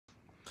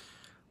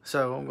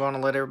So I'm going to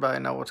let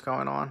everybody know what's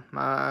going on.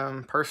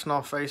 My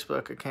personal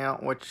Facebook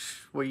account,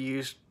 which we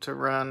used to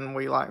run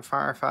We Like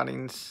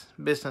Firefighting's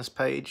business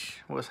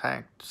page, was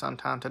hacked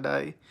sometime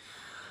today.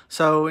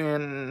 So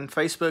in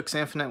Facebook's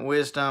infinite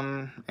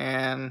wisdom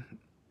and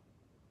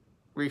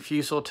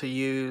refusal to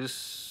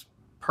use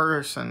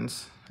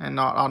persons and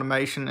not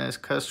automation as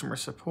customer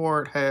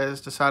support,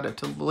 has decided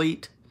to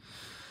delete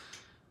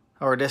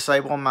or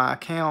disable my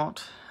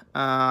account.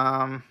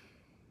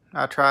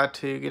 I tried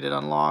to get it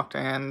unlocked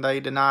and they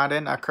denied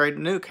it. I created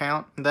a new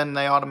account and then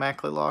they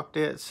automatically locked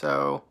it.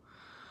 So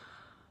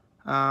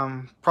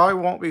probably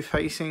won't be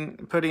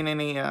putting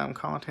any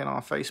content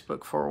on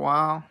Facebook for a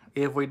while,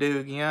 if we do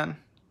again.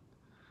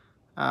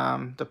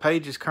 The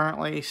page is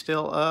currently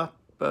still up,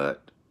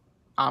 but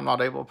I'm not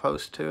able to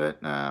post to it.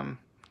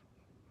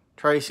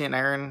 Tracy and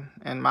Aaron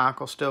and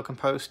Michael still can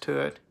post to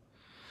it.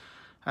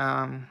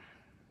 As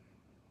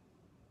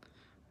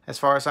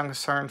far as I'm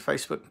concerned,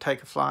 Facebook can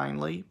take a flying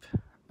leap.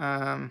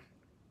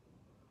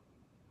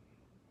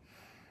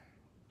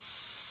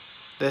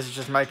 This is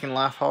just making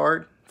life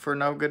hard for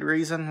no good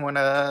reason when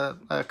a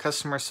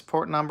customer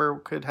support number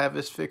could have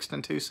this fixed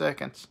in 2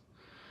 seconds.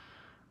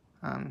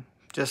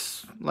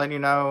 Just letting you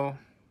know,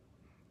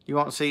 you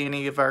won't see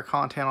any of our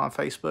content on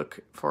Facebook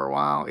for a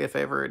while, if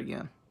ever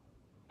again.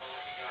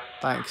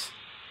 Thanks.